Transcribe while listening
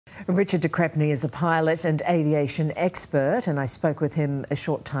Richard de Crespigny is a pilot and aviation expert, and I spoke with him a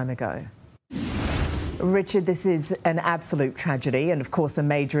short time ago. Richard, this is an absolute tragedy, and of course a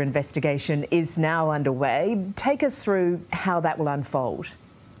major investigation is now underway. Take us through how that will unfold.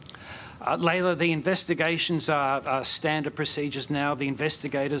 Layla, the investigations are standard procedures now. The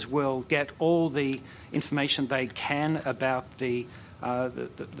investigators will get all the information they can about the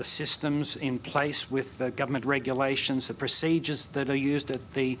systems in place with the government regulations, the procedures that are used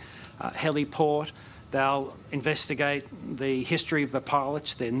at the heliport. They'll investigate the history of the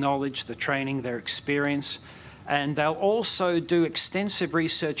pilots, their knowledge, the training, their experience, and they'll also do extensive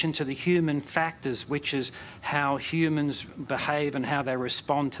research into the human factors, which is how humans behave and how they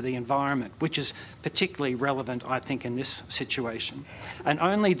respond to the environment, which is particularly relevant, I think, in this situation. And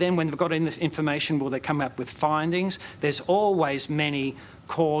only then, when they've got in this information, will they come up with findings. There's always many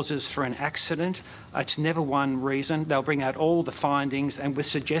causes for an accident. It's never one reason. They'll bring out all the findings and with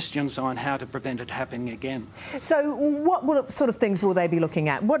suggestions on how to prevent it happening again. So what sort of things will they be looking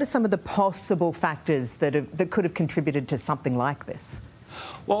at? What are some of the possible factors that could have contributed to something like this?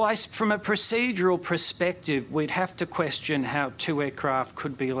 Well, from a procedural perspective, we'd have to question how two aircraft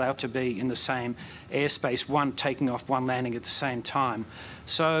could be allowed to be in the same airspace, one taking off, one landing at the same time.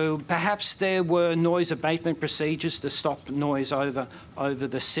 So perhaps there were noise abatement procedures to stop noise over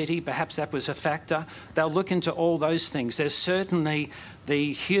the city. Perhaps that was a factor. They'll look into all those things. There's certainly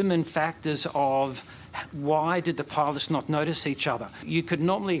the human factors of why did the pilots not notice each other? You could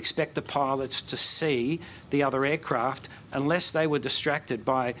normally expect the pilots to see the other aircraft unless they were distracted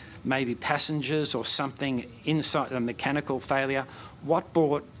by maybe passengers or something inside a mechanical failure. What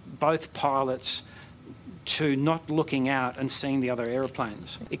brought both pilots to not looking out and seeing the other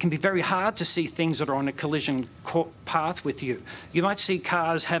aeroplanes? It can be very hard to see things that are on a collision path with you. You might see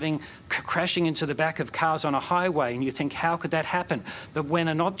cars crashing into the back of cars on a highway and you think, how could that happen? But when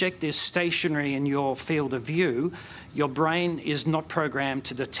an object is stationary in your field of view, your brain is not programmed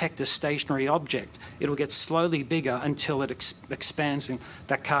to detect a stationary object. It'll get slowly bigger until it expands and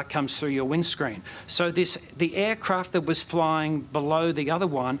that car comes through your windscreen. So the aircraft that was flying below the other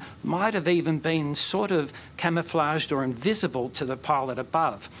one might have even been sort of camouflaged or invisible to the pilot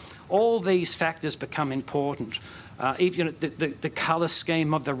above. All these factors become important. Even the colour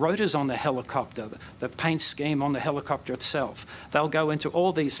scheme of the rotors on the helicopter, the paint scheme on the helicopter itself, they'll go into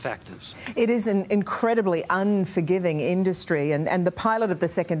all these factors. It is an incredibly unforgiving industry, and the pilot of the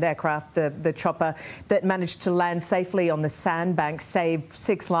second aircraft, the chopper that managed to land safely on the sandbank, saved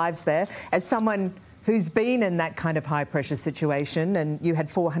 6 lives there. As someone who's been in that kind of high-pressure situation, and you had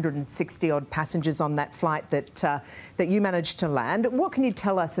 460-odd passengers on that flight that you managed to land. What can you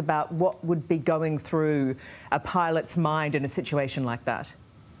tell us about what would be going through a pilot's mind in a situation like that?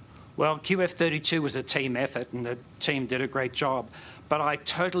 Well, QF32 was a team effort, and the team did a great job. But I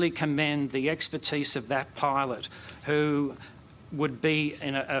totally commend the expertise of that pilot, who would be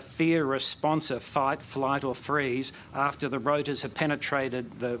in a fear response of fight, flight or freeze after the rotors had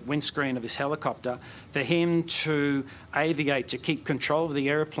penetrated the windscreen of his helicopter, for him to aviate, to keep control of the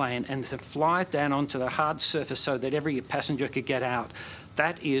aeroplane and to fly it down onto the hard surface so that every passenger could get out.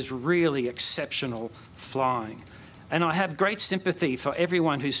 That is really exceptional flying. And I have great sympathy for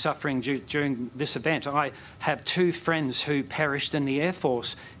everyone who's suffering during this event. I have 2 friends who perished in the Air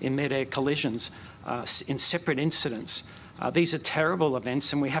Force in mid-air collisions in separate incidents. These are terrible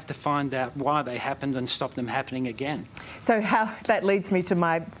events, and we have to find out why they happened and stop them happening again. So that leads me to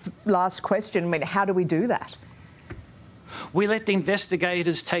my last question. I mean, how do we do that? We let the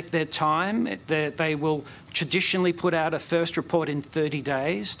investigators take their time. They will traditionally put out a first report in 30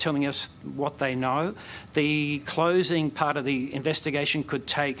 days, telling us what they know. The closing part of the investigation could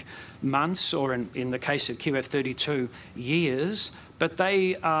take months, or in the case of QF32, years. But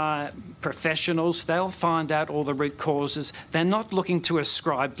they are professionals. They'll find out all the root causes. They're not looking to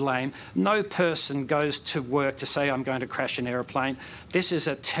ascribe blame. No person goes to work to say, I'm going to crash an aeroplane. This is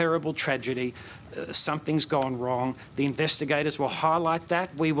a terrible tragedy. Something's gone wrong. The investigators will highlight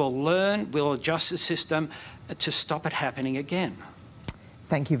that. We will learn, we'll adjust the system to stop it happening again.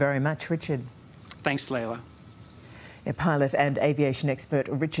 Thank you very much, Richard. Thanks, Layla. Pilot and aviation expert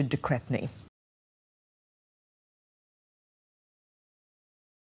Richard de Crespigny.